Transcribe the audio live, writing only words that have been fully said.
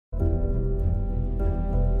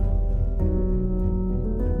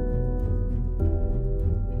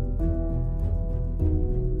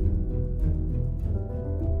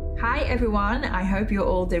everyone, I hope you're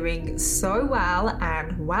all doing so well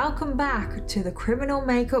and welcome back to the Criminal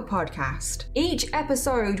Makeup Podcast. Each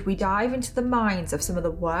episode we dive into the minds of some of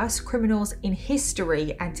the worst criminals in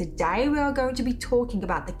history, and today we are going to be talking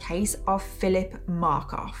about the case of Phillip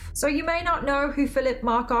Markoff. So you may not know who Phillip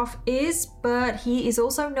Markoff is, but he is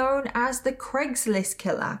also known as the Craigslist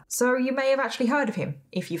killer. So you may have actually heard of him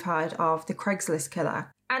if you've heard of the Craigslist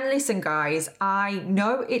killer. And listen guys, I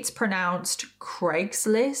know it's pronounced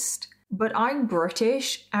Craigslist, but I'm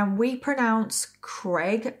British and we pronounce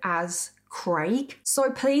Craig as Craig.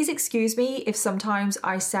 So please excuse me if sometimes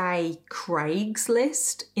I say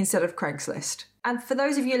Craigslist instead of Craigslist. And for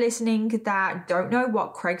those of you listening that don't know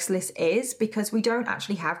what Craigslist is, because we don't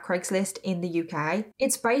actually have Craigslist in the UK,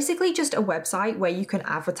 it's basically just a website where you can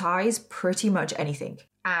advertise pretty much anything.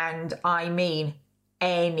 And I mean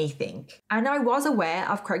anything. And I was aware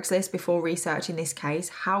of Craigslist before researching this case.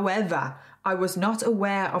 However, I was not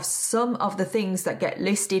aware of some of the things that get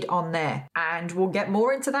listed on there. And we'll get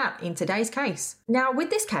more into that in today's case. Now, with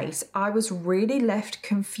this case, I was really left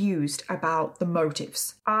confused about the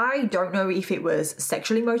motives. I don't know if it was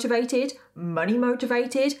sexually motivated, money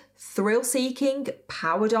motivated, thrill-seeking,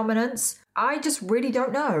 power dominance. I just really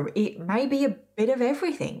don't know. It may be a bit of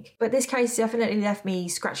everything. But this case definitely left me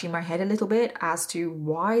scratching my head a little bit as to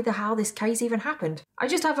why the hell this case even happened. I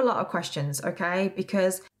just have a lot of questions, okay?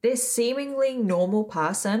 Because this seemingly normal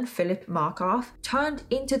person, Phillip Markoff, turned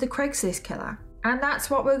into the Craigslist killer. And that's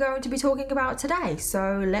what we're going to be talking about today.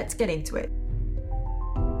 So let's get into it.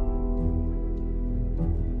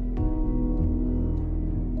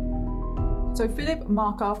 So Phillip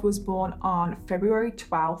Markoff was born on February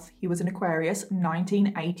 12th. He was an Aquarius,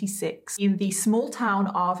 1986, in the small town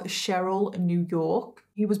of Sherrill, New York.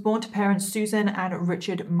 He was born to parents Susan and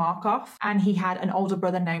Richard Markoff, and he had an older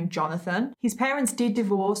brother named Jonathan. His parents did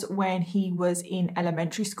divorce when he was in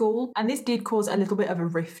elementary school, and this did cause a little bit of a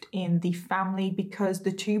rift in the family because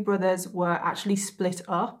the two brothers were actually split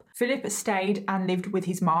up. Phillip stayed and lived with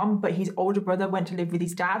his mom, but his older brother went to live with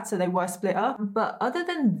his dad, so they were split up. But other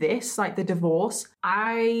than this, like the divorce,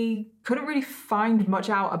 I couldn't really find much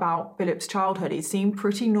out about Phillip's childhood. It seemed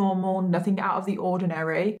pretty normal, nothing out of the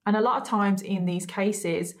ordinary. And a lot of times in these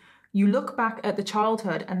cases, you look back at the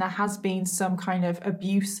childhood and there has been some kind of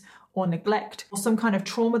abuse or neglect or some kind of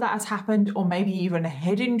trauma that has happened, or maybe even a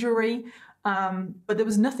head injury. But there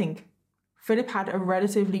was nothing. Phillip had a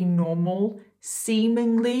relatively normal,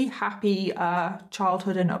 seemingly happy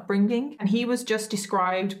childhood and upbringing. And he was just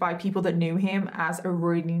described by people that knew him as a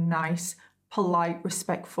really nice, polite,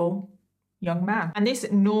 respectful young man. And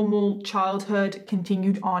this normal childhood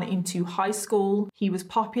continued on into high school. He was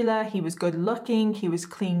popular, he was good looking, he was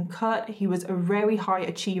clean cut, he was a very high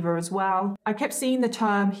achiever as well. I kept seeing the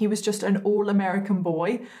term, he was just an all-American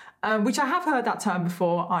boy, which I have heard that term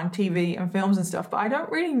before on TV and films and stuff, but I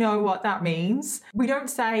don't really know what that means. We don't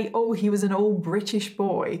say, oh, he was an all-British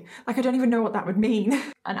boy. Like, I don't even know what that would mean.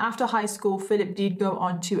 And after high school, Phillip did go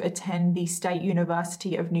on to attend the State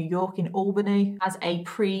University of New York in Albany. As a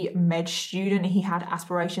pre-med student, he had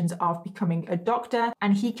aspirations of becoming a doctor,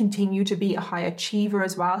 and he continued to be a high achiever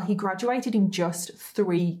as well. He graduated in just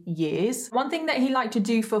 3 years. One thing that he liked to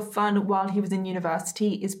do for fun while he was in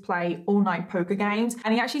university is play all-night poker games,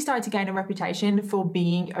 and he actually started to gain a reputation for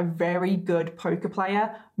being a very good poker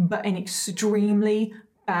player, but an extremely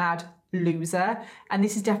bad loser. And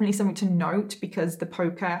this is definitely something to note because the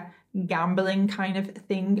poker gambling kind of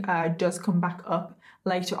thing does come back up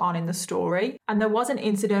later on in the story. And there was an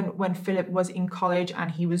incident when Phillip was in college and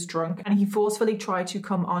he was drunk and he forcefully tried to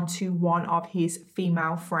come onto one of his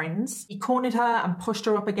female friends. He cornered her and pushed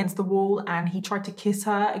her up against the wall, and he tried to kiss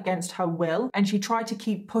her against her will, and she tried to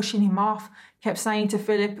keep pushing him off, kept saying to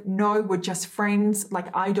Phillip, no, we're just friends,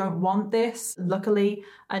 like I don't want this. Luckily,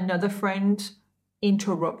 another friend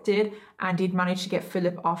interrupted and did manage to get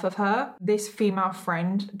Phillip off of her. This female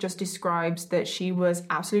friend just describes that she was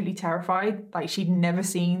absolutely terrified, like she'd never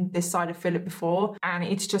seen this side of Phillip before, and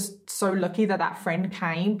it's just so lucky that that friend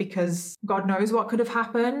came because God knows what could have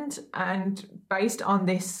happened. And based on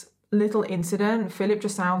this little incident, Phillip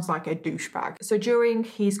just sounds like a douchebag. So during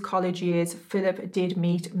his college years, Phillip did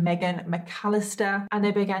meet Megan McAllister and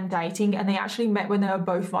they began dating, and they actually met when they were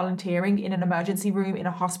both volunteering in an emergency room in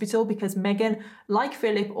a hospital because Megan, like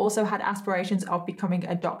Phillip, also had aspirations of becoming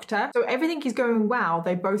a doctor. So everything is going well.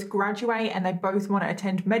 They both graduate and they both want to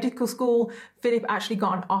attend medical school. Phillip actually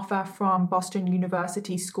got an offer from Boston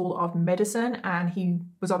University School of Medicine, and he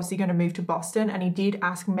was obviously going to move to Boston, and he did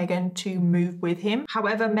ask Megan to move with him.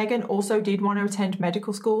 However, Megan Meghan also did want to attend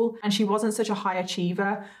medical school, and she wasn't such a high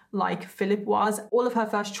achiever like Phillip was. All of her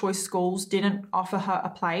first choice schools didn't offer her a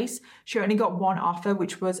place. She only got one offer,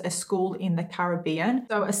 which was a school in the Caribbean.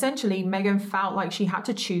 So essentially, Meghan felt like she had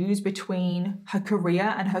to choose between her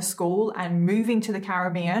career and her school and moving to the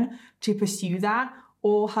Caribbean to pursue that,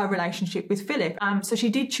 or her relationship with Phillip. So she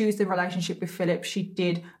did choose the relationship with Phillip. She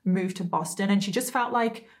did move to Boston, and she just felt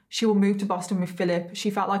like she will move to Boston with Phillip. She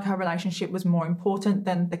felt like her relationship was more important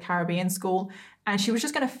than the Caribbean school, and she was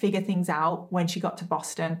just going to figure things out when she got to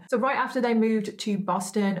Boston. So right after they moved to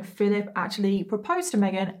Boston, Phillip actually proposed to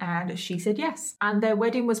Meghan, and she said yes. And their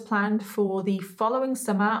wedding was planned for the following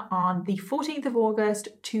summer on the 14th of August,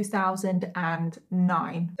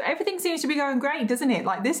 2009. So everything seems to be going great, doesn't it?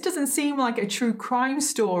 Like, this doesn't seem like a true crime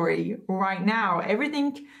story right now.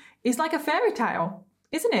 Everything is like a fairy tale,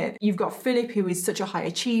 isn't it? You've got Phillip, who is such a high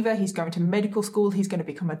achiever. He's going to medical school. He's going to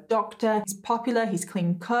become a doctor. He's popular. He's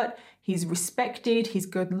clean cut. He's respected. He's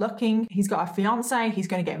good looking. He's got a fiance. He's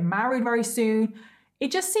going to get married very soon.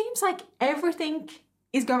 It just seems like everything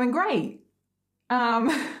is going great.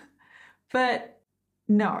 But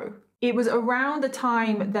no. It was around the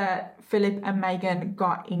time that Phillip and Meghan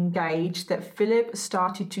got engaged that Phillip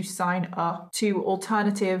started to sign up to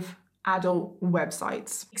alternative adult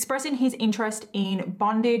websites, expressing his interest in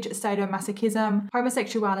bondage, sadomasochism,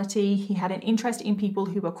 homosexuality. He had an interest in people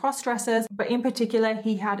who were cross-dressers, but in particular,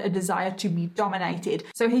 he had a desire to be dominated.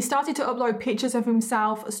 So he started to upload pictures of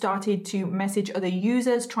himself, started to message other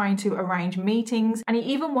users, trying to arrange meetings, and he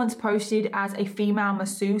even once posted as a female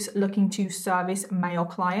masseuse looking to service male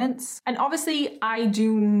clients. And obviously, I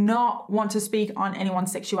do not want to speak on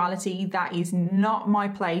anyone's sexuality. That is not my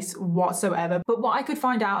place whatsoever. But what I could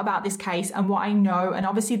find out about this case and what I know, and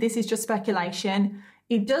obviously this is just speculation,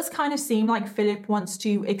 it does kind of seem like Phillip wants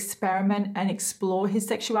to experiment and explore his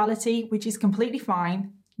sexuality, which is completely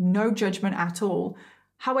fine, no judgment at all.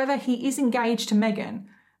 However, he is engaged to Meghan,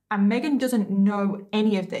 and Meghan doesn't know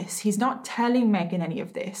any of this. He's not telling Meghan any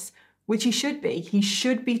of this, which he should be. He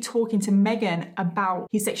should be talking to Meghan about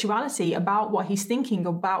his sexuality, about what he's thinking,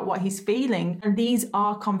 about what he's feeling, and these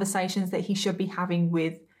are conversations that he should be having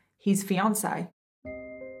with his fiancée.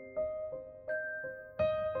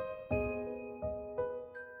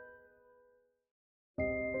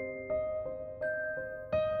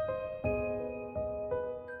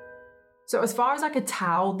 So as far as I could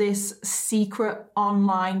tell, this secret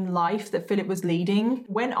online life that Phillip was leading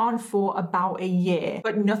went on for about a year,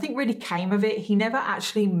 but nothing really came of it. He never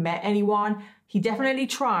actually met anyone. He definitely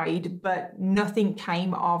tried, but nothing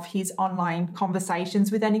came of his online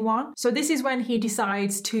conversations with anyone. So this is when he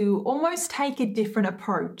decides to almost take a different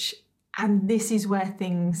approach. And this is where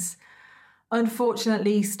things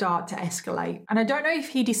unfortunately start to escalate. And I don't know if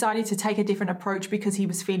he decided to take a different approach because he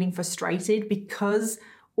was feeling frustrated, because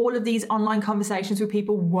all of these online conversations with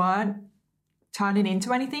people weren't turning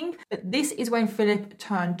into anything. But this is when Phillip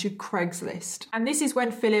turned to Craigslist. And this is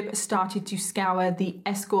when Phillip started to scour the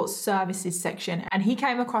escort services section. And he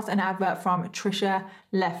came across an advert from Trisha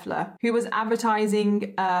Leffler, who was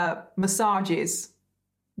advertising massages,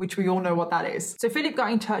 which we all know what that is. So Phillip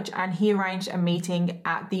got in touch and he arranged a meeting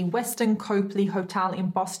at the Weston Copley Hotel in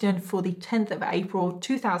Boston for the 10th of April,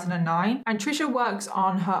 2009. And Trisha works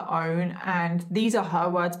on her own, and these are her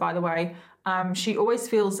words, by the way. She always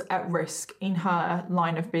feels at risk in her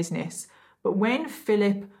line of business. But when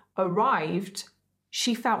Phillip arrived,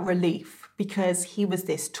 she felt relief because he was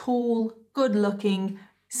this tall, good-looking,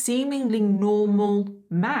 seemingly normal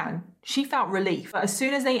man. She felt relief. But as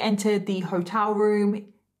soon as they entered the hotel room,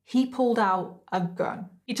 he pulled out a gun.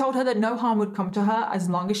 He told her that no harm would come to her as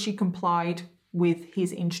long as she complied with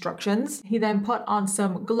his instructions. He then put on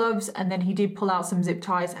some gloves, and then he did pull out some zip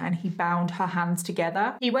ties and he bound her hands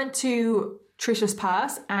together. He went to Trisha's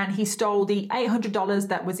purse and he stole the $800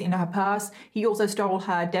 that was in her purse. He also stole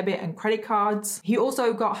her debit and credit cards. He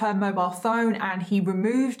also got her mobile phone and he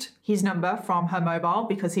removed his number from her mobile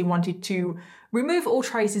because he wanted to remove all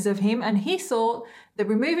traces of him, and he thought that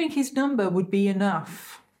removing his number would be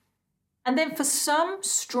enough. And then for some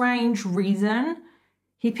strange reason,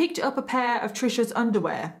 he picked up a pair of Trisha's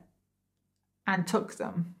underwear and took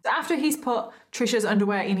them. So after he's put Trisha's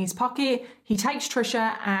underwear in his pocket, he takes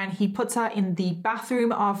Trisha and he puts her in the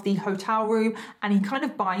bathroom of the hotel room, and he kind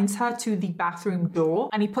of binds her to the bathroom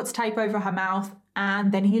door, and he puts tape over her mouth,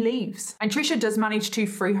 and then he leaves. And Trisha does manage to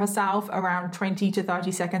free herself around 20 to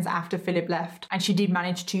 30 seconds after Phillip left, and she did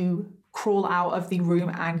manage to crawl out of the room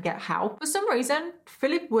and get help. For some reason,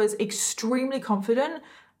 Phillip was extremely confident,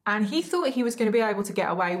 and he thought he was going to be able to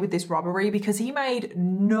get away with this robbery because he made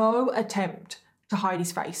no attempt to hide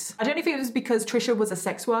his face. I don't know if it was because Trisha was a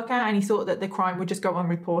sex worker and he thought that the crime would just go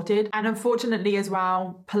unreported. And unfortunately as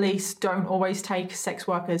well, police don't always take sex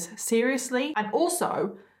workers seriously. And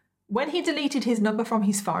also, when he deleted his number from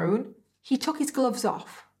his phone, he took his gloves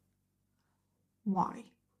off. Why?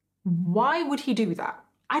 Why would he do that?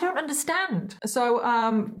 I don't understand. So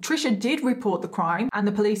Trisha did report the crime and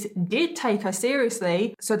the police did take her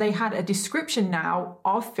seriously. So they had a description now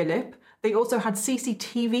of Phillip. They also had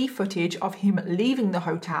CCTV footage of him leaving the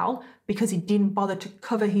hotel because he didn't bother to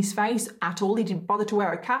cover his face at all. He didn't bother to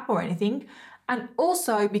wear a cap or anything. And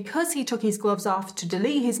also because he took his gloves off to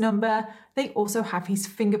delete his number, they also have his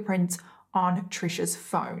fingerprints on Trisha's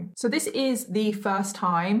phone. So this is the first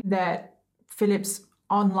time that Phillip's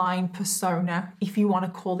online persona, if you want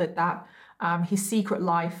to call it that, his secret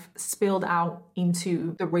life spilled out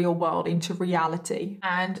into the real world, into reality.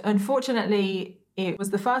 And unfortunately, it was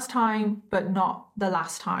the first time, but not the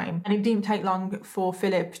last time. And it didn't take long for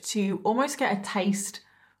Phillip to almost get a taste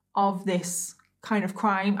of this kind of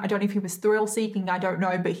crime. I don't know if he was thrill seeking, I don't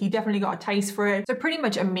know, but he definitely got a taste for it. So pretty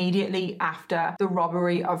much immediately after the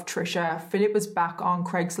robbery of Trisha, Phillip was back on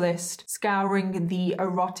Craigslist, scouring the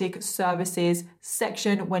erotic services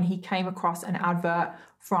section when he came across an advert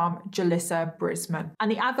from Jalissa Brisman. And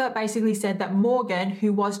the advert basically said that Morgan,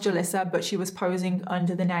 who was Jalissa, but she was posing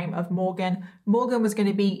under the name of Morgan was going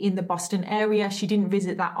to be in the Boston area. She didn't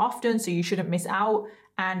visit that often, so you shouldn't miss out.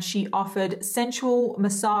 And she offered sensual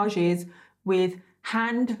massages with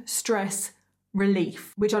hand stress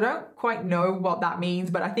relief, which I don't quite know what that means,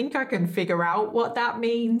 but I think I can figure out what that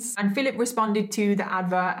means. And Phillip responded to the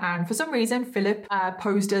advert, and for some reason, Phillip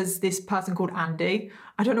posed as this person called Andy.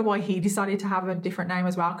 I don't know why he decided to have a different name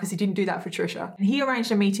as well, because he didn't do that for Trisha. And he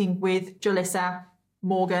arranged a meeting with Jalissa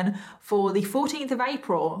Morgan for the 14th of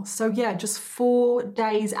April. So yeah, just 4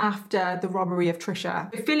 days after the robbery of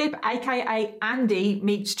Trisha. Phillip, aka Andy,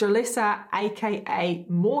 meets Jalissa, aka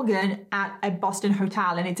Morgan, at a Boston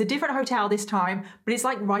hotel. And it's a different hotel this time, but it's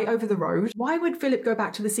like right over the road. Why would Phillip go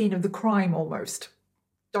back to the scene of the crime almost?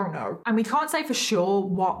 Don't know. And we can't say for sure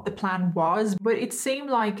what the plan was, but it seemed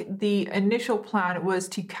like the initial plan was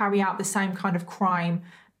to carry out the same kind of crime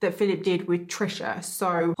that Phillip did with Trisha.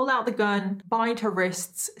 So pull out the gun, bind her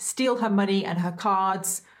wrists, steal her money and her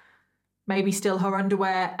cards, maybe steal her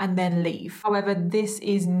underwear, and then leave. However, this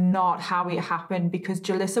is not how it happened, because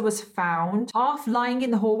Jalissa was found half lying in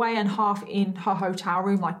the hallway and half in her hotel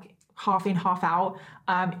room, like half in, half out,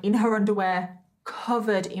 in her underwear,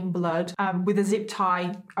 covered in blood, with a zip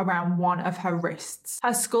tie around one of her wrists.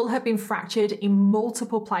 Her skull had been fractured in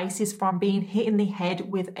multiple places from being hit in the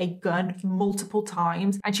head with a gun multiple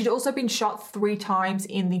times, and she'd also been shot 3 times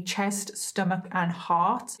in the chest, stomach and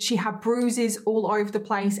heart. She had bruises all over the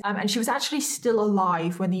place, and she was actually still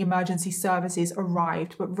alive when the emergency services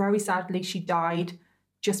arrived, but very sadly she died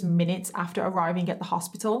just minutes after arriving at the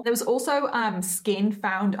hospital. There was also skin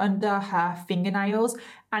found under her fingernails,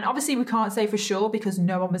 and obviously we can't say for sure because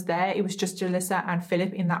no one was there. It was just Jalissa and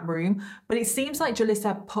Phillip in that room, but it seems like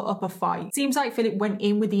Jalissa put up a fight. It seems like Phillip went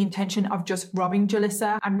in with the intention of just robbing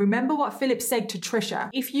Jalissa. And remember what Phillip said to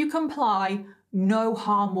Trisha: if you comply, no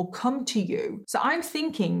harm will come to you. So I'm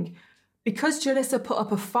thinking, because Jalissa put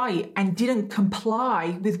up a fight and didn't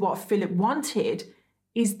comply with what Phillip wanted,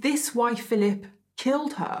 is this why Phillip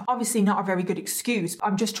killed her? Obviously not a very good excuse.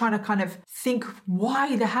 I'm just trying to kind of think,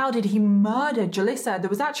 why the hell did he murder Jalissa? There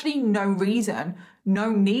was actually no reason,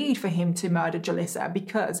 no need for him to murder Jalissa,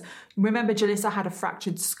 because remember, Jalissa had a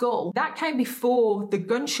fractured skull. That came before the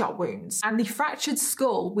gunshot wounds, and the fractured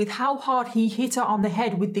skull, with how hard he hit her on the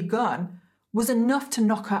head with the gun, was enough to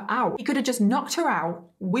knock her out. He could have just knocked her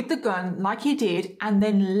out with the gun like he did and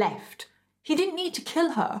then left. He didn't need to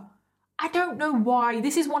kill her. I don't know why.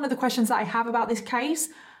 This is one of the questions that I have about this case.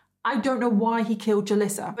 I don't know why he killed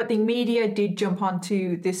Jalissa. But the media did jump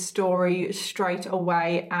onto this story straight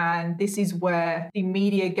away, and this is where the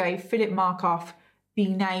media gave Phillip Markoff the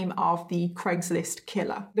name of the Craigslist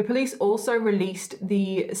killer. The police also released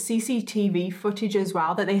the CCTV footage as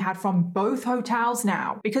well that they had from both hotels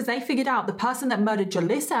now, because they figured out the person that murdered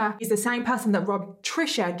Jalissa is the same person that robbed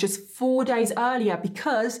Trisha just 4 days earlier,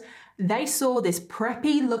 because they saw this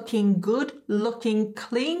preppy looking, good looking,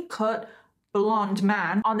 clean cut blonde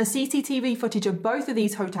man on the CCTV footage of both of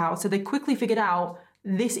these hotels. So they quickly figured out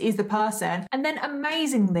this is the person. And then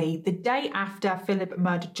amazingly, the day after Phillip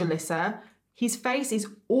murdered Jalissa, his face is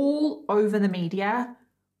all over the media.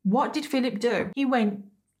 What did Phillip do? He went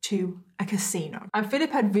to a casino. And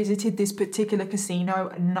Phillip had visited this particular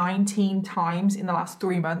casino 19 times in the last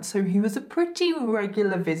 3 months, so he was a pretty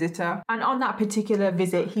regular visitor. And on that particular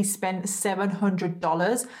visit, he spent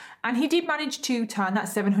 $700, and he did manage to turn that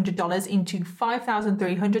 $700 into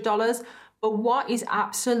 $5,300. But what is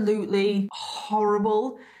absolutely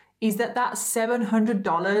horrible is that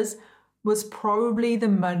 $700 was probably the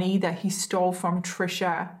money that he stole from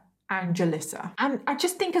Trisha and Jalissa. And I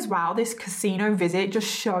just think as well, this casino visit just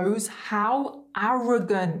shows how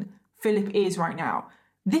arrogant Phillip is right now.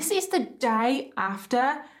 This is the day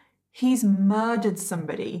after he's murdered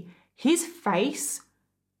somebody. His face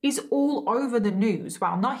is all over the news.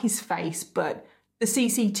 Well, not his face, but the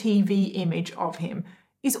CCTV image of him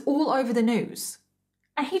is all over the news.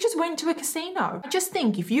 And he just went to a casino. I just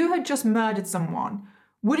think if you had just murdered someone,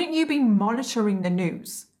 wouldn't you be monitoring the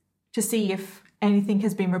news to see if anything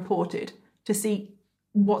has been reported, to see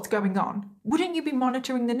what's going on? Wouldn't you be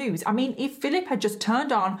monitoring the news? I mean, if Phillip had just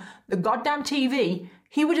turned on the goddamn TV,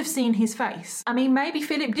 he would have seen his face. I mean, maybe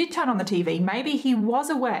Phillip did turn on the TV. Maybe he was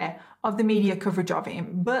aware of the media coverage of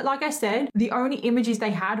him. But like I said, the only images they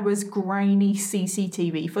had was grainy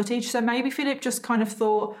CCTV footage. So maybe Phillip just kind of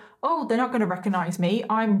thought, oh, they're not going to recognize me.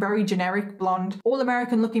 I'm very generic, blonde,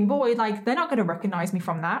 all-American looking boy. Like, they're not going to recognize me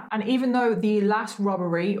from that. And even though the last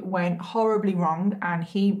robbery went horribly wrong and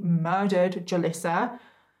he murdered Jalissa,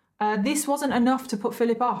 this wasn't enough to put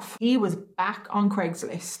Phillip off. He was back on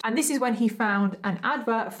Craigslist. And this is when he found an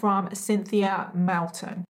advert from Cynthia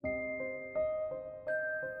Melton.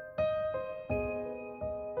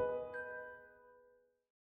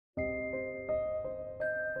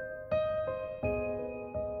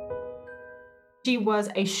 She was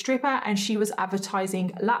a stripper and she was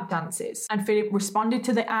advertising lap dances. And Phillip responded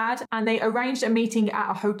to the ad and they arranged a meeting at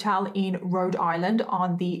a hotel in Rhode Island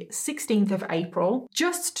on the 16th of April,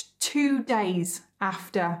 just 2 days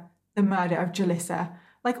after the murder of Jalissa.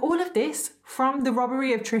 Like, all of this, from the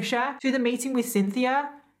robbery of Trisha to the meeting with Cynthia,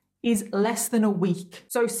 is less than a week.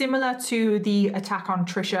 So similar to the attack on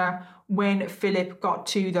Trisha when Phillip got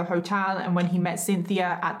to the hotel and when he met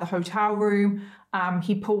Cynthia at the hotel room,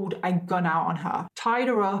 he pulled a gun out on her, tied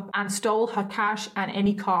her up and stole her cash and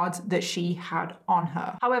any cards that she had on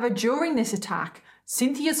her. However, during this attack,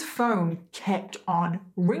 Cynthia's phone kept on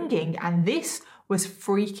ringing and this was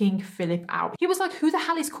freaking Phillip out. He was like, who the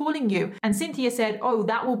hell is calling you? And Cynthia said, oh,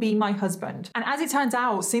 that will be my husband. And as it turns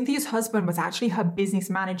out, Cynthia's husband was actually her business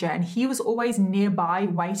manager and he was always nearby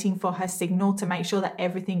waiting for her signal to make sure that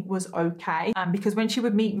everything was okay. Because when she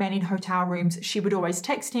would meet men in hotel rooms, she would always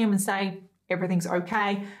text him and say, everything's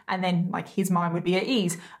okay, and then like his mind would be at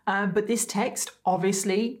ease. But this text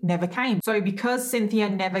obviously never came. So because Cynthia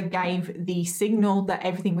never gave the signal that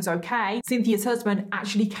everything was okay, Cynthia's husband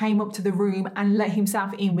actually came up to the room and let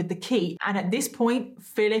himself in with the key. And at this point,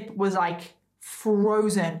 Phillip was like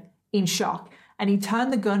frozen in shock. And he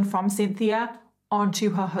turned the gun from Cynthia onto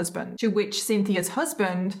her husband, to which Cynthia's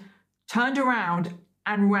husband turned around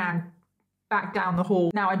and ran back down the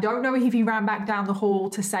hall. Now, I don't know if he ran back down the hall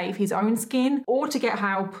to save his own skin or to get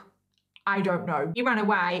help. I don't know. He ran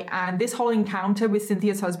away, and this whole encounter with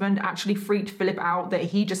Cynthia's husband actually freaked Phillip out that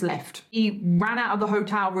he just left. He ran out of the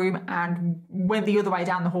hotel room and went the other way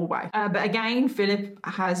down the hallway. But again, Phillip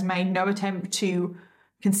has made no attempt to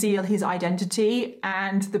conceal his identity,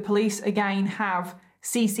 and the police again have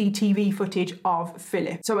CCTV footage of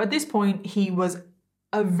Phillip. So at this point, he was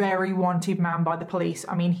a very wanted man by the police.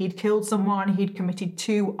 I mean, he'd killed someone, he'd committed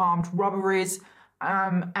 2 armed robberies,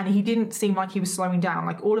 and he didn't seem like he was slowing down.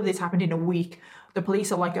 Like, all of this happened in a week. The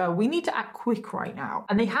police are like, oh, we need to act quick right now.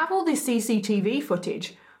 And they have all this CCTV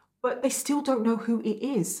footage, but they still don't know who it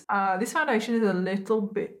is. This foundation is a little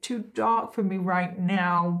bit too dark for me right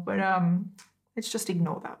now, but let's just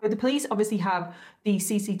ignore that. But the police obviously have the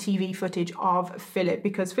CCTV footage of Phillip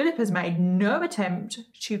because Phillip has made no attempt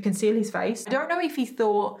to conceal his face. I don't know if he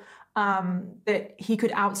thought that he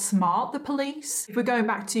could outsmart the police. If we're going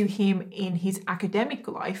back to him in his academic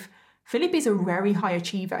life, Phillip is a very high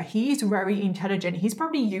achiever. He is very intelligent. He's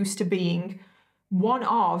probably used to being one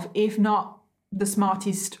of, if not the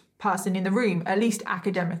smartest person in the room, at least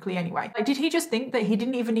academically anyway. Like, did he just think that he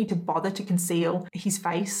didn't even need to bother to conceal his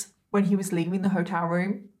face when he was leaving the hotel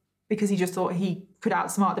room because he just thought he could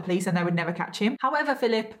outsmart the police and they would never catch him? However,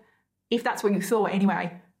 Phillip, if that's what you thought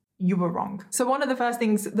anyway, you were wrong. So one of the first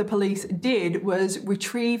things the police did was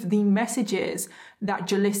retrieve the messages that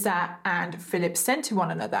Jalissa and Phillip sent to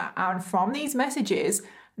one another. And from these messages,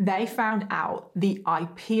 they found out the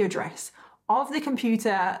IP address of the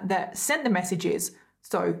computer that sent the messages.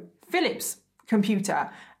 So Phillip's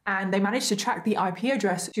computer. And they managed to track the IP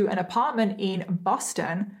address to an apartment in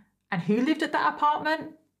Boston. And who lived at that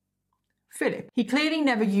apartment? Philip. He clearly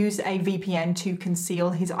never used a VPN to conceal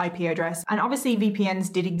his IP address. And obviously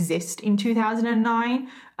VPNs did exist in 2009,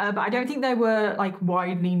 but I don't think they were like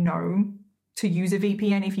widely known to use a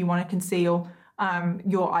VPN if you want to conceal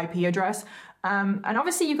your IP address. And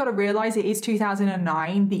obviously you've got to realize it is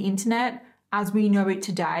 2009. The internet, as we know it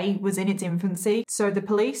today, was in its infancy. So the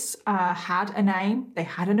police had a name, they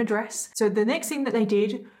had an address. So the next thing that they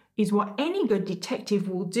did is what any good detective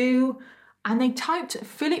will do, and they typed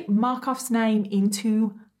Philip Markoff's name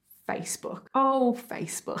into Facebook. Oh,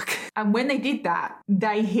 Facebook. And when they did that,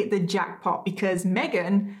 they hit the jackpot because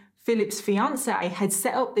Megan, Philip's fiance, had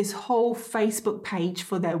set up this whole Facebook page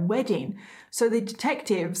for their wedding. So the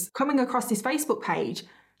detectives coming across this Facebook page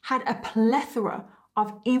had a plethora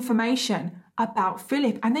of information about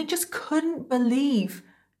Philip, and they just couldn't believe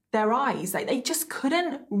their eyes. Like, they just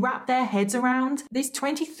couldn't wrap their heads around this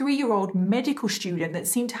 23-year-old medical student that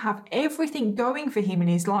seemed to have everything going for him in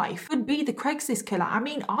his life could be the Craigslist killer. I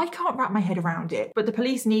mean, I can't wrap my head around it. But the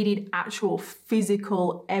police needed actual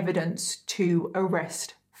physical evidence to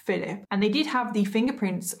arrest Philip. And they did have the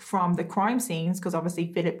fingerprints from the crime scenes because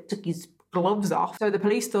obviously Philip took his gloves off. So the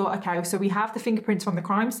police thought, okay, so we have the fingerprints from the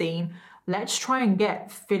crime scene. Let's try and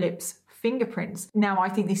get Philip's fingerprints. Now, I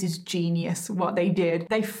think this is genius what they did.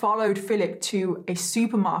 They followed Philip to a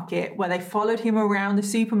supermarket where they followed him around the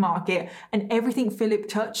supermarket, and everything Philip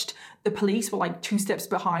touched, the police were like 2 steps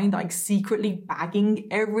behind, like secretly bagging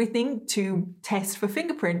everything to test for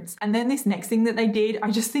fingerprints. And then this next thing that they did,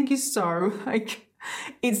 I just think is so like,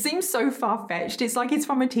 it seems so far-fetched. It's like it's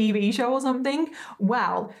from a TV show or something.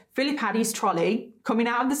 Well, Philip had his trolley coming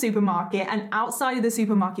out of the supermarket, and outside of the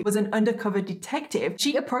supermarket was an undercover detective.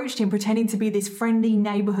 She approached him pretending to be this friendly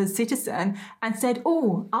neighborhood citizen and said,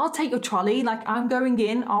 "Oh, I'll take your trolley. Like, I'm going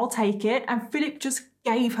in, I'll take it." And Philip just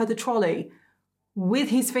gave her the trolley with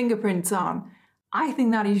his fingerprints on. I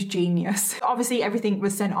think that is genius. Obviously, everything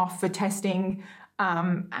was sent off for testing,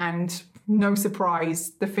 and no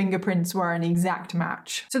surprise, the fingerprints were an exact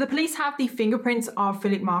match. So the police have the fingerprints of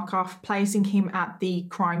Philip Markoff, placing him at the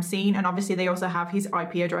crime scene. And obviously they also have his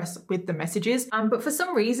IP address with the messages. But for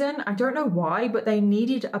some reason, I don't know why, but they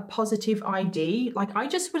needed a positive ID. Like, I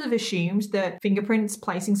just would have assumed that fingerprints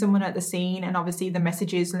placing someone at the scene and obviously the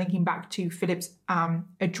messages linking back to Philip's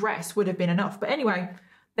address would have been enough. But anyway,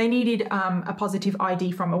 they needed a positive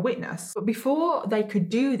ID from a witness. But before they could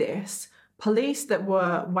do this, police that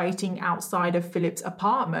were waiting outside of Philip's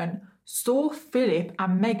apartment saw Philip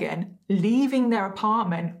and Megan leaving their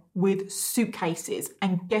apartment with suitcases.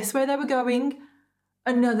 And guess where they were going?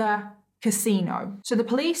 Another casino. So the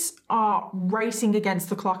police are racing against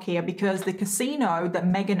the clock here because the casino that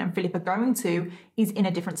Megan and Philip are going to is in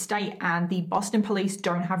a different state, and the Boston police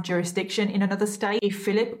don't have jurisdiction in another state. If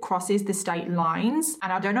Philip crosses the state lines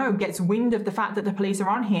and, I don't know, gets wind of the fact that the police are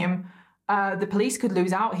on him, the police could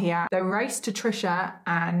lose out here. They raced to Trisha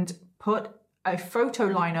and put a photo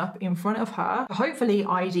lineup in front of her, hopefully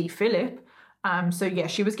ID Philip. So yeah,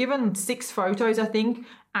 she was given 6 photos, I think,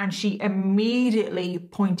 and she immediately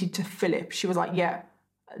pointed to Philip. She was like, yeah,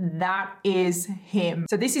 that is him.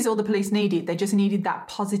 So this is all the police needed. They just needed that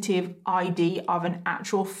positive ID of an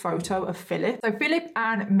actual photo of Philip. So Philip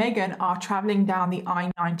and Megan are traveling down the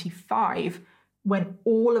I-95 when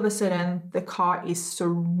all of a sudden the car is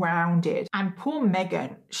surrounded. And poor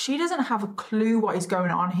Megan, she doesn't have a clue what is going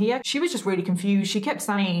on here. She was just really confused. She kept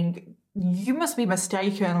saying, "You must be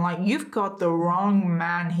mistaken, like, you've got the wrong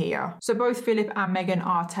man here." So both Philip and Megan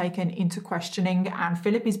are taken into questioning, and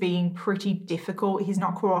Philip is being pretty difficult. He's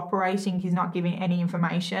not cooperating, he's not giving any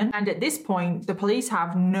information. And at this point, the police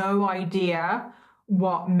have no idea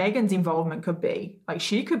what Megan's involvement could be. Like,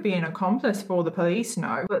 she could be an accomplice for all the police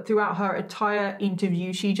know. But throughout her entire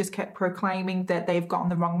interview, she just kept proclaiming that they've gotten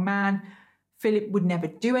the wrong man. Philip would never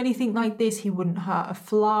do anything like this. He wouldn't hurt a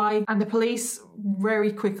fly. And the police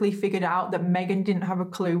very quickly figured out that Megan didn't have a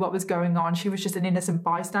clue what was going on. She was just an innocent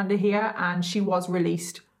bystander here, and she was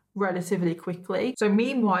released relatively quickly. So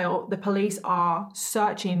meanwhile, the police are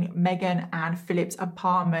searching Megan and Philip's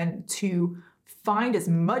apartment to find as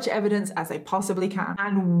much evidence as they possibly can.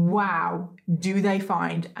 And wow, do they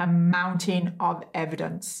find a mountain of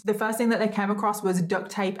evidence. The first thing that they came across was duct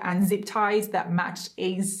tape and zip ties that matched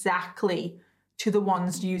exactly to the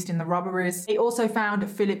ones used in the robberies. They also found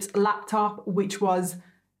Philip's laptop, which was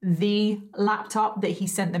the laptop that he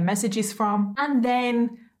sent the messages from. And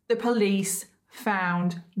then the police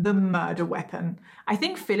found the murder weapon. I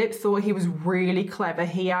think Philip thought he was really clever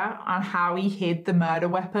here on how he hid the murder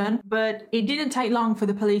weapon, but it didn't take long for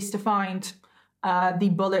the police to find the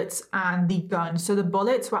bullets and the gun. So the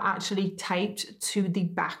bullets were actually taped to the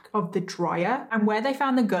back of the dryer. And where they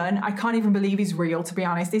found the gun, I can't even believe is real, to be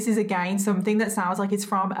honest. This is again something that sounds like it's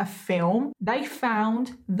from a film. They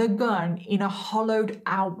found the gun in a hollowed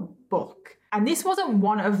out book. And this wasn't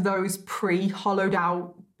one of those pre-hollowed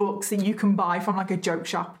out books that you can buy from like a joke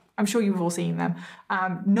shop. I'm sure you've all seen them.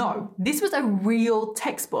 No, this was a real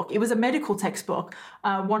textbook. It was a medical textbook,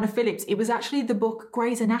 one of Philip's. It was actually the book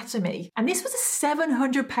Grey's Anatomy. And this was a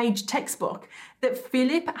 700-page textbook that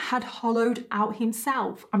Philip had hollowed out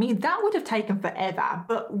himself. I mean, that would have taken forever,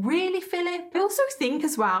 but really, Philip? I also think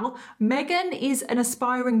as well, Megan is an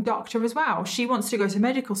aspiring doctor as well. She wants to go to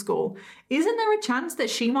medical school. Isn't there a chance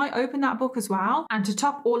that she might open that book as well? And to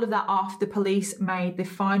top all of that off, the police made the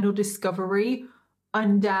final discovery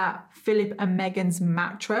under Philip and Megan's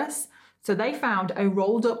mattress. So they found a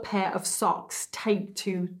rolled up pair of socks taped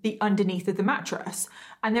to the underneath of the mattress.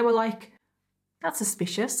 And they were like, that's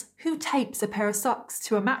suspicious. Who tapes a pair of socks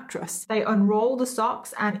to a mattress? They unrolled the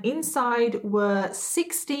socks and inside were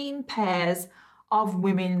 16 pairs of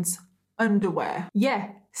women's underwear.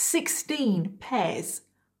 Yeah, 16 pairs.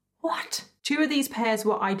 What? 2 of these pairs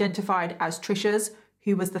were identified as Trisha's,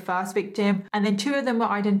 who was the first victim, and then 2 of them were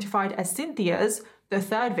identified as Cynthia's, the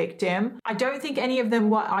third victim. I don't think any of them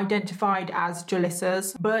were identified as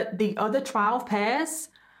Jalissa's, but the other 12 pairs,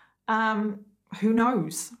 who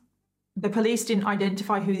knows? The police didn't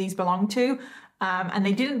identify who these belonged to, and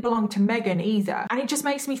they didn't belong to Megan either. And it just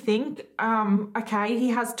makes me think, okay, he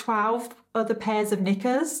has 12 other pairs of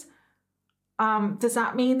knickers. Does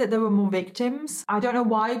that mean that there were more victims? I don't know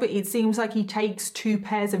why, but it seems like he takes 2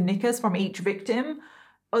 pairs of knickers from each victim,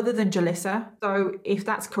 other than Jalissa. So if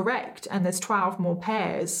that's correct, and there's 12 more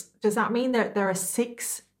pairs, does that mean that there are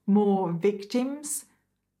 6 more victims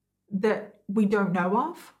that we don't know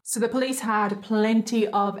of? So the police had plenty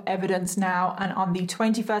of evidence now, and on the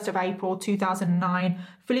 21st of April 2009,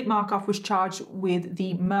 Phillip Markoff was charged with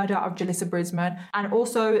the murder of Jalissa Brisman and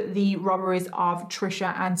also the robberies of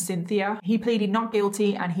Trisha and Cynthia. He pleaded not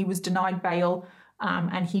guilty and he was denied bail,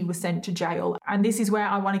 and he was sent to jail. And this is where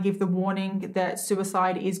I want to give the warning that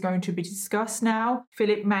suicide is going to be discussed now.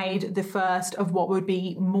 Philip made the first of what would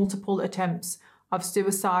be multiple attempts of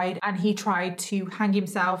suicide, and he tried to hang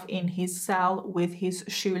himself in his cell with his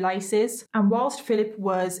shoelaces. And whilst Philip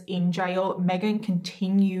was in jail, Megan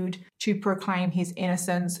continued to proclaim his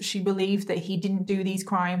innocence. She believed that he didn't do these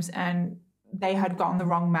crimes and they had gotten the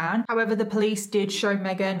wrong man. However, the police did show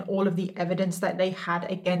Megan all of the evidence that they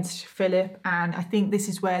had against Philip, and I think this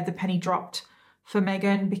is where the penny dropped for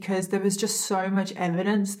Megan, because there was just so much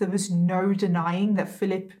evidence. There was no denying that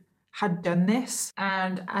Philip had done this.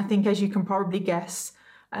 And I think, as you can probably guess,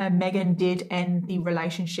 Megan did end the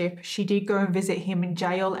relationship. She did go and visit him in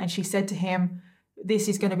jail, and she said to him, "This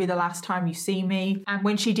is going to be the last time you see me." And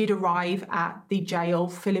when she did arrive at the jail,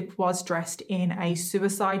 Philip was dressed in a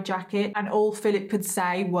suicide jacket, and all Philip could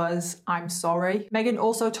say was, "I'm sorry." Megan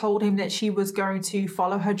also told him that she was going to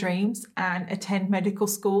follow her dreams and attend medical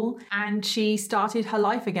school, and she started her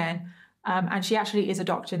life again. And she actually is a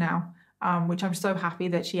doctor now, which I'm so happy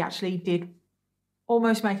that she actually did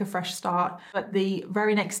almost make a fresh start. But the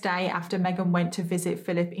very next day after Megan went to visit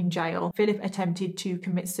Philip in jail, Philip attempted to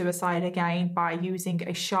commit suicide again by using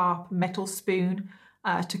a sharp metal spoon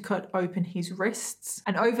to cut open his wrists.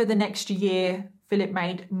 And over the next year, Philip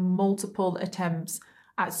made multiple attempts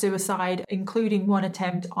at suicide, including one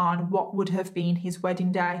attempt on what would have been his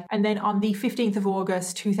wedding day. And then on the 15th of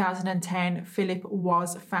August 2010, Philip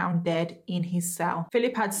was found dead in his cell.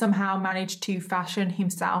 Philip had somehow managed to fashion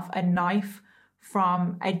himself a knife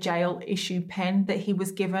from a jail issue pen that he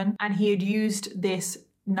was given, and he had used this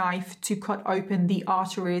knife to cut open the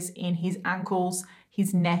arteries in his ankles,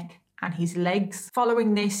 his neck, and his legs.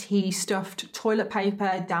 Following this, he stuffed toilet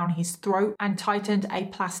paper down his throat and tightened a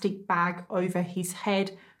plastic bag over his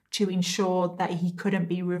head to ensure that he couldn't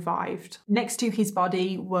be revived. Next to his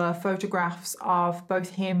body were photographs of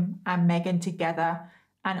both him and Megan together,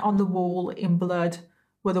 and on the wall in blood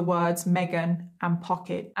were the words Megan and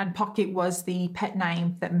Pocket. And Pocket was the pet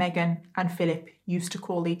name that Megan and Philip used to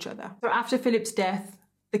call each other. So after Philip's death,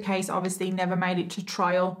 the case obviously never made it to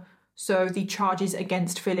trial, so the charges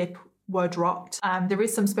against Philip were dropped. There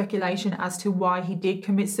is some speculation as to why he did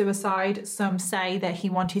commit suicide. Some say that he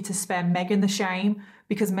wanted to spare Megan the shame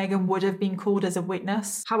because Megan would have been called as a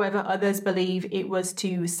witness. However, others believe it was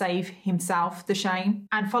to save himself the shame.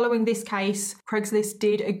 And following this case, Craigslist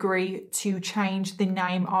did agree to change the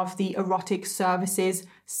name of the erotic services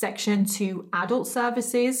section to adult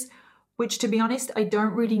services, which, to be honest, I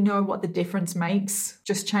don't really know what the difference makes,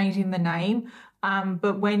 just changing the name.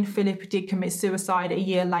 But when Phillip did commit suicide a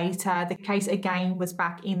year later, the case again was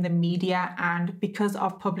back in the media, and because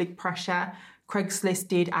of public pressure, Craigslist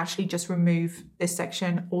did actually just remove this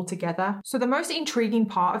section altogether. So the most intriguing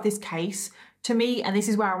part of this case to me, and this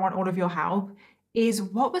is where I want all of your help, is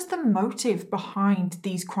what was the motive behind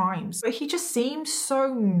these crimes? But he just seemed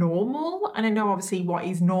so normal. And I know obviously what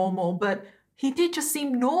is normal, but he did just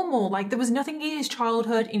seem normal. Like there was nothing in his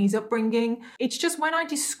childhood, in his upbringing. It's just when I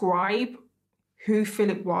describe who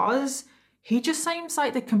Phillip was, he just seems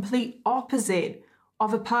like the complete opposite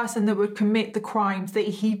of a person that would commit the crimes that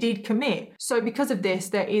he did commit. So because of this,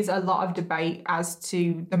 there is a lot of debate as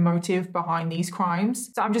to the motive behind these crimes.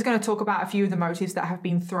 So I'm just going to talk about a few of the motives that have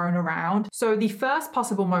been thrown around. So the first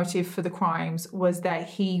possible motive for the crimes was that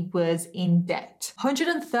he was in debt.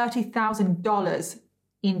 $130,000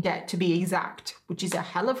 in debt to be exact, which is a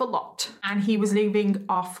hell of a lot. And he was living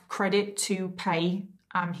off credit to pay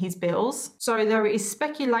his bills. So there is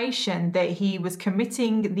speculation that he was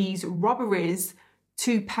committing these robberies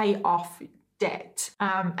to pay off debt.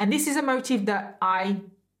 And this is a motive that I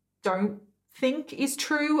don't think is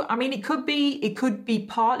true. I mean, it could be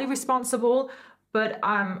partly responsible, but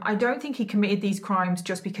I don't think he committed these crimes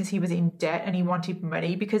just because he was in debt and he wanted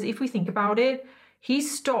money. Because if we think about it, he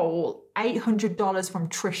stole $800 from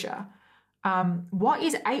Trisha. What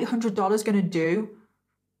is $800 going to do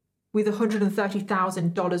with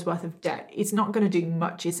 $130,000 worth of debt? It's not going to do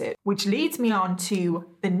much, is it? Which leads me on to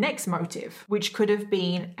the next motive, which could have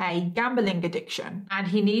been a gambling addiction. And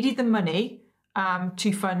he needed the money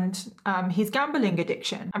to fund his gambling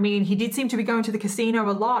addiction. I mean, he did seem to be going to the casino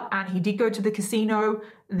a lot, and he did go to the casino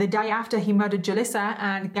the day after he murdered Jalissa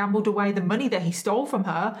and gambled away the money that he stole from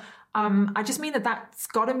her. I just mean that that's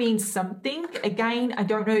got to mean something. Again, I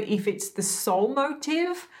don't know if it's the sole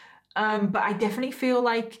motive, but I definitely feel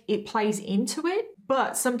like it plays into it.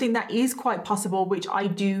 But something that is quite possible, which I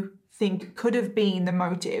do think could have been the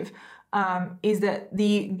motive, is that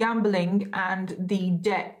the gambling and the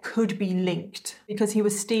debt could be linked, because he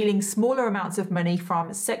was stealing smaller amounts of money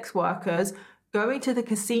from sex workers, going to the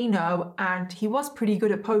casino, and he was pretty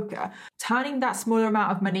good at poker, turning that smaller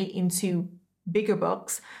amount of money into bigger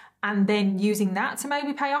bucks, and then using that to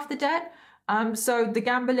maybe pay off the debt. So the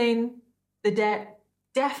gambling, the debt,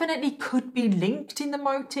 definitely could be linked in the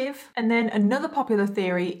motive. And then another popular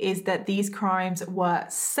theory is that these crimes were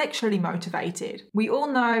sexually motivated. We all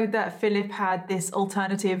know that Phillip had this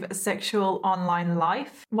alternative sexual online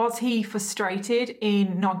life. Was he frustrated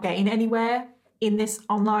in not getting anywhere in this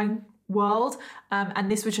online world,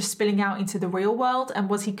 and this was just spilling out into the real world? And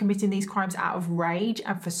was he committing these crimes out of rage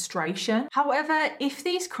and frustration? However, if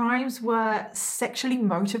these crimes were sexually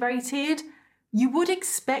motivated, you would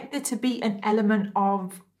expect there to be an element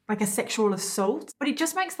of like a sexual assault, but it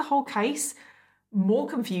just makes the whole case more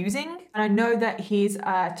confusing. And I know that his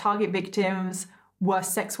target victims were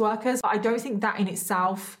sex workers, but I don't think that in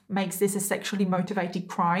itself makes this a sexually motivated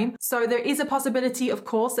crime. So there is a possibility, of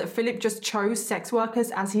course, that Phillip just chose sex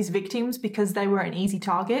workers as his victims because they were an easy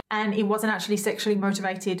target and it wasn't actually sexually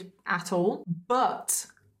motivated at all. But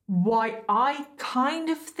why I kind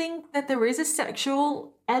of think that there is a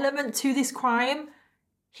sexual element to this crime,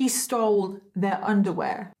 he stole their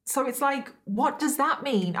underwear. So it's like, what does that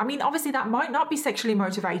mean? I mean, obviously that might not be sexually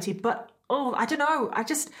motivated, but I don't know.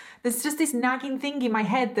 There's just this nagging thing in my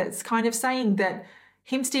head that's kind of saying that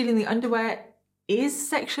him stealing the underwear is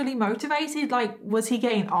sexually motivated. Like, was he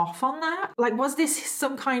getting off on that? Like, was this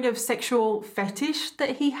some kind of sexual fetish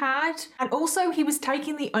that he had? And also he was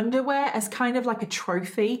taking the underwear as kind of like a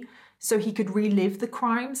trophy so he could relive the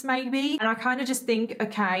crimes maybe. And I kind of just think,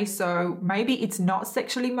 okay, so maybe it's not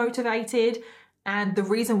sexually motivated. And the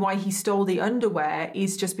reason why he stole the underwear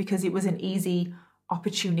is just because it was an easy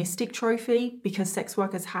opportunistic trophy because sex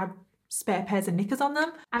workers had spare pairs of knickers on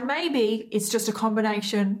them. And maybe it's just a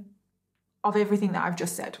combination of everything that I've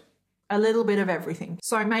just said. A little bit of everything.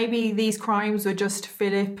 So maybe these crimes were just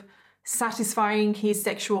Phillip satisfying his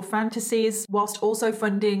sexual fantasies whilst also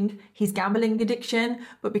funding his gambling addiction.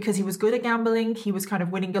 But because he was good at gambling, he was kind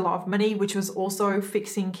of winning a lot of money, which was also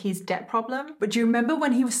fixing his debt problem. But do you remember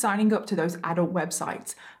when he was signing up to those adult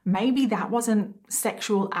websites? Maybe that wasn't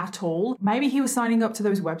sexual at all. Maybe he was signing up to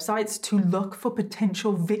those websites to look for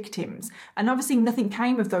potential victims. And obviously nothing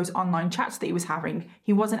came of those online chats that he was having.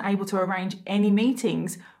 He wasn't able to arrange any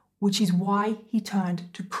meetings, which is why he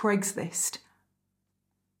turned to Craigslist.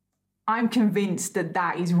 I'm convinced that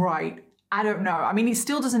that is right. I don't know. I mean, it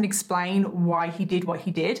still doesn't explain why he did what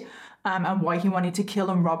he did and why he wanted to kill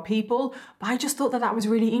and rob people. But I just thought that that was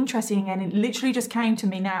really interesting and it literally just came to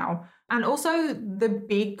me now. And also the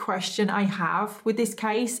big question I have with this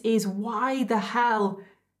case is why the hell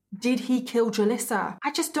Did he kill Jalissa?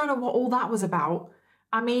 I just don't know what all that was about.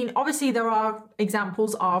 I mean, obviously there are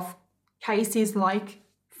examples of cases like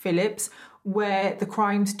Phillip's where the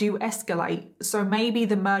crimes do escalate. So maybe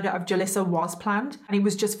the murder of Jalissa was planned and it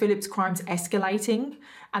was just Phillip's crimes escalating.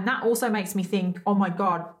 And that also makes me think, oh my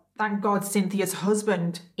God, thank God Cynthia's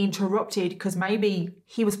husband interrupted, because maybe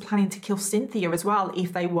he was planning to kill Cynthia as well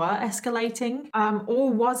if they were escalating.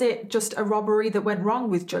 Or was it just a robbery that went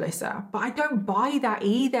wrong with Jalissa? But I don't buy that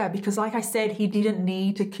either, because like I said, he didn't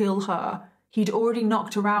need to kill her. He'd already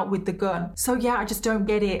knocked her out with the gun. So yeah, I just don't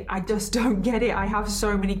get it. I just don't get it. I have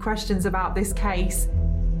so many questions about this case.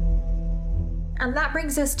 And that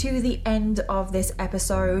brings us to the end of this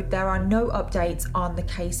episode. There are no updates on the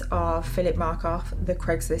case of Phillip Markoff, the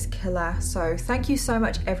Craigslist killer. So thank you so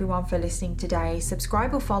much everyone for listening today.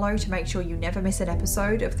 Subscribe or follow to make sure you never miss an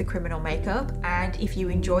episode of The Criminal Makeup. And if you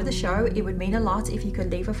enjoy the show, it would mean a lot if you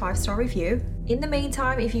could leave a 5-star review. In the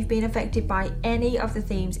meantime, if you've been affected by any of the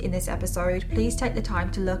themes in this episode, please take the time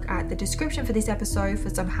to look at the description for this episode for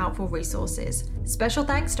some helpful resources. Special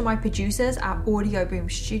thanks to my producers at Audio Boom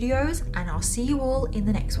Studios, and I'll see you all in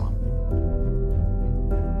the next one.